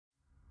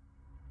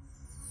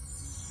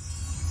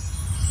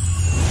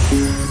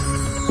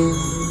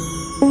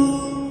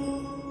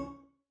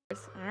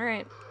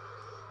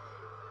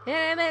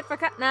Hit it for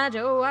Cotton Eye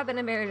Joe. I've been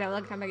in Bears a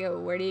long time ago.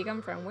 Where do you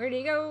come from? Where do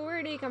you go?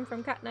 Where do you come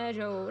from, Cotton Eye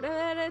Joe? Cotton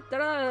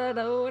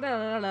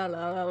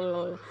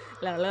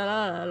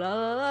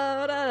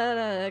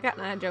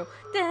Eye Joe.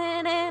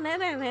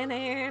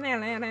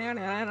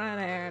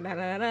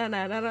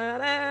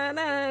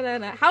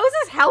 How is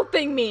this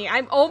helping me?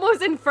 I'm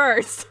almost in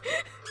first.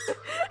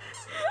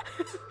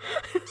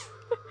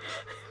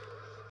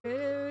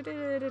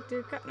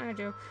 Cotton Eye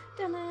Joe.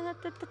 No!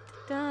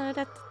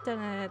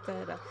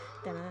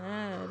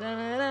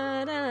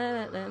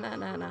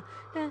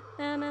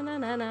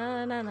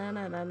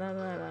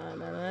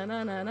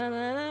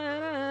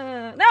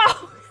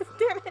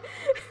 Damn it!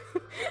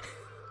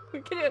 We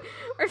can do it.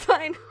 We're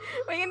fine.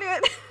 We can do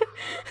it.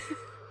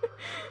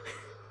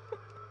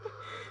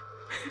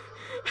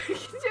 We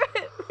can do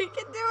it. We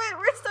can do it.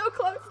 We're so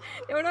close.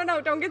 No, no, no.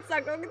 Don't get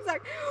stuck. Don't get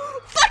stuck.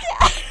 Fuck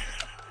it!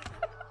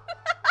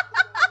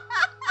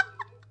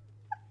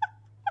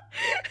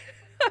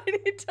 I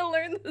need to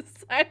learn the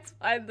signs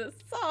behind this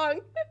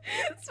song.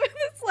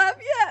 Smoothest slap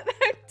yet.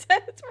 I'm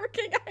dead. It's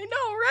working. I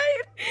know,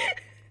 right?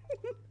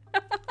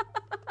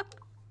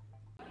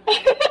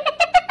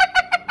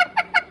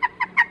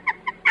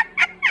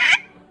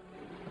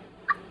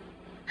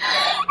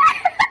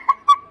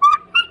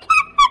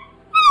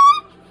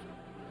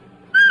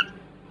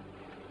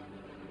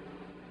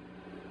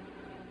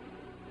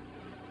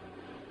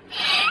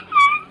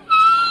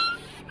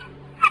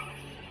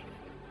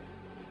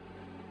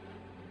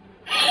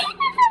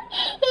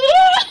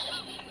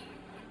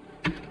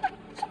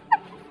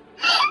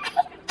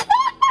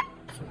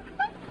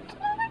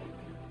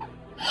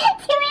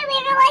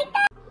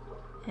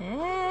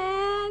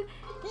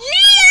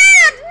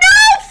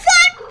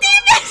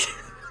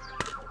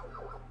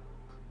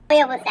 We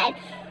almost died.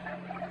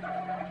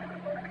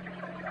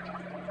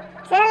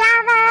 To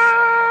lava!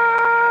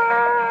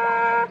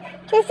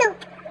 To soup!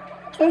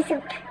 To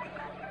soup!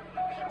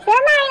 To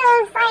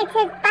Mario's fights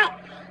his butt!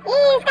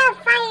 He's got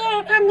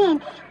fire coming!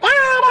 Da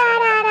da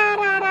da da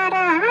da da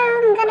da!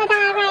 I'm gonna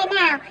die right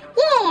now!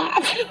 Yeah!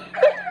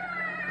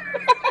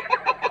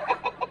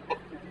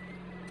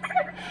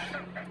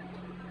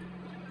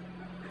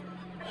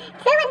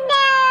 Too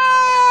low!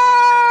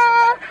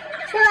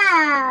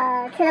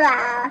 Too low!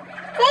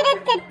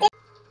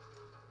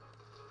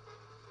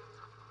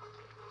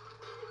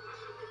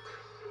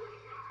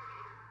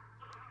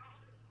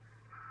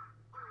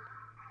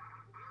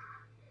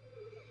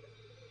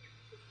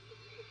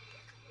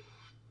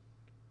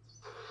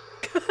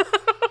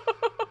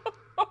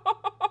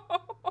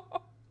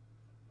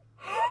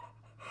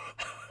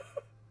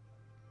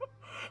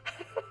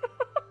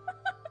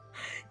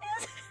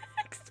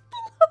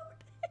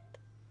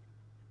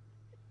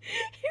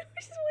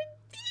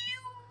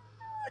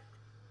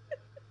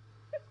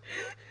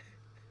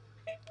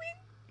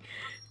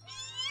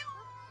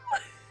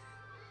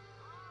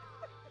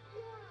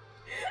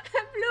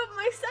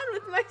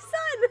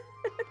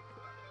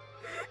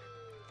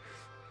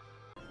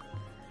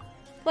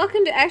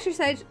 Welcome to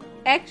exercise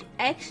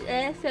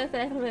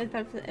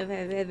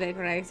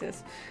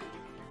crisis.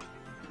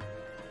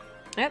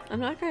 Yep, I'm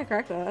not gonna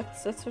correct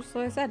that. That's what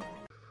I said.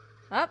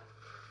 Up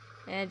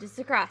and just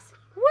across.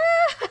 Woo!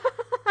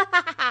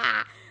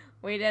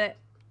 We did it.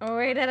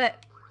 We did it.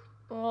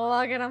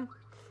 Look at him.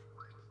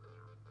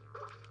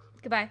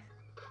 Goodbye.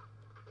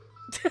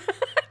 I didn't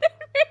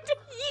mean to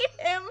eat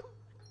him.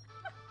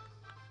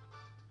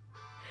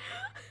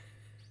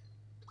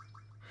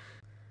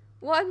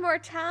 One more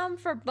time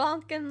for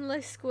bonking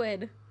the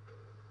squid.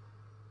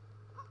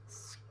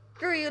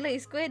 Screw you, Lee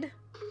Squid.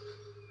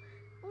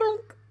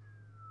 Bonk.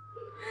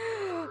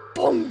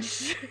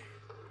 Bonch.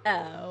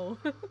 Oh.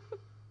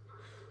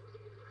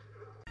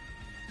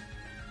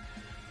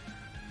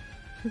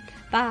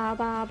 Ba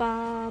ba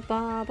ba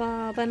ba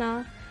ba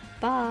banana.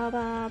 Ba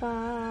ba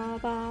ba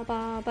ba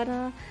ba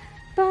banana.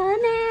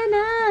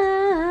 Banana.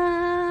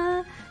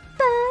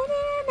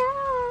 Banana.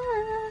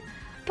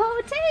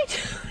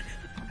 Potato.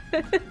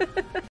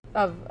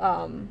 Of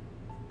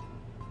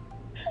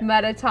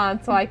Metaton,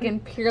 so I can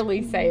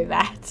purely say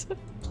that.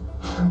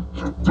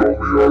 Domi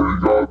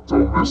arigato,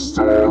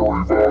 Mr.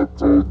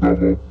 Arigato,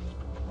 domo.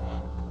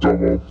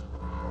 Domi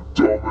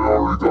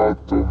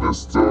arigato,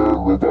 Mr.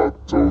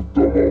 Roboto,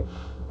 domo.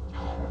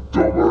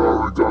 Domi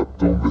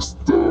arigato,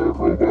 Mr.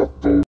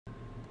 Roboto.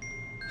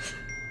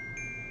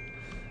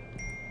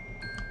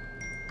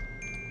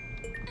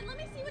 Let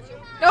me see what you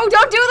have. No,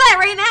 don't do that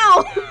right now!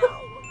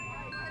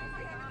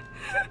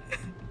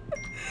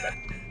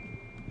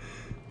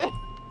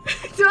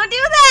 Don't do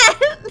that!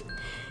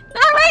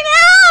 Not right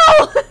now!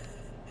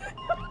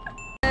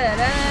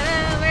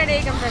 Where do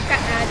you come from?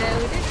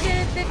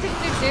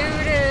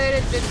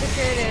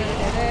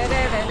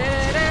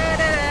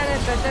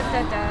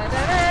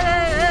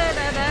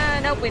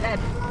 Nope, we died.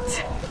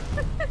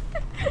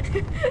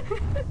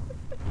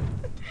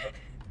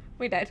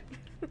 We died.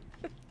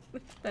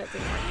 That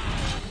didn't work.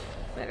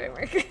 That didn't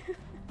work.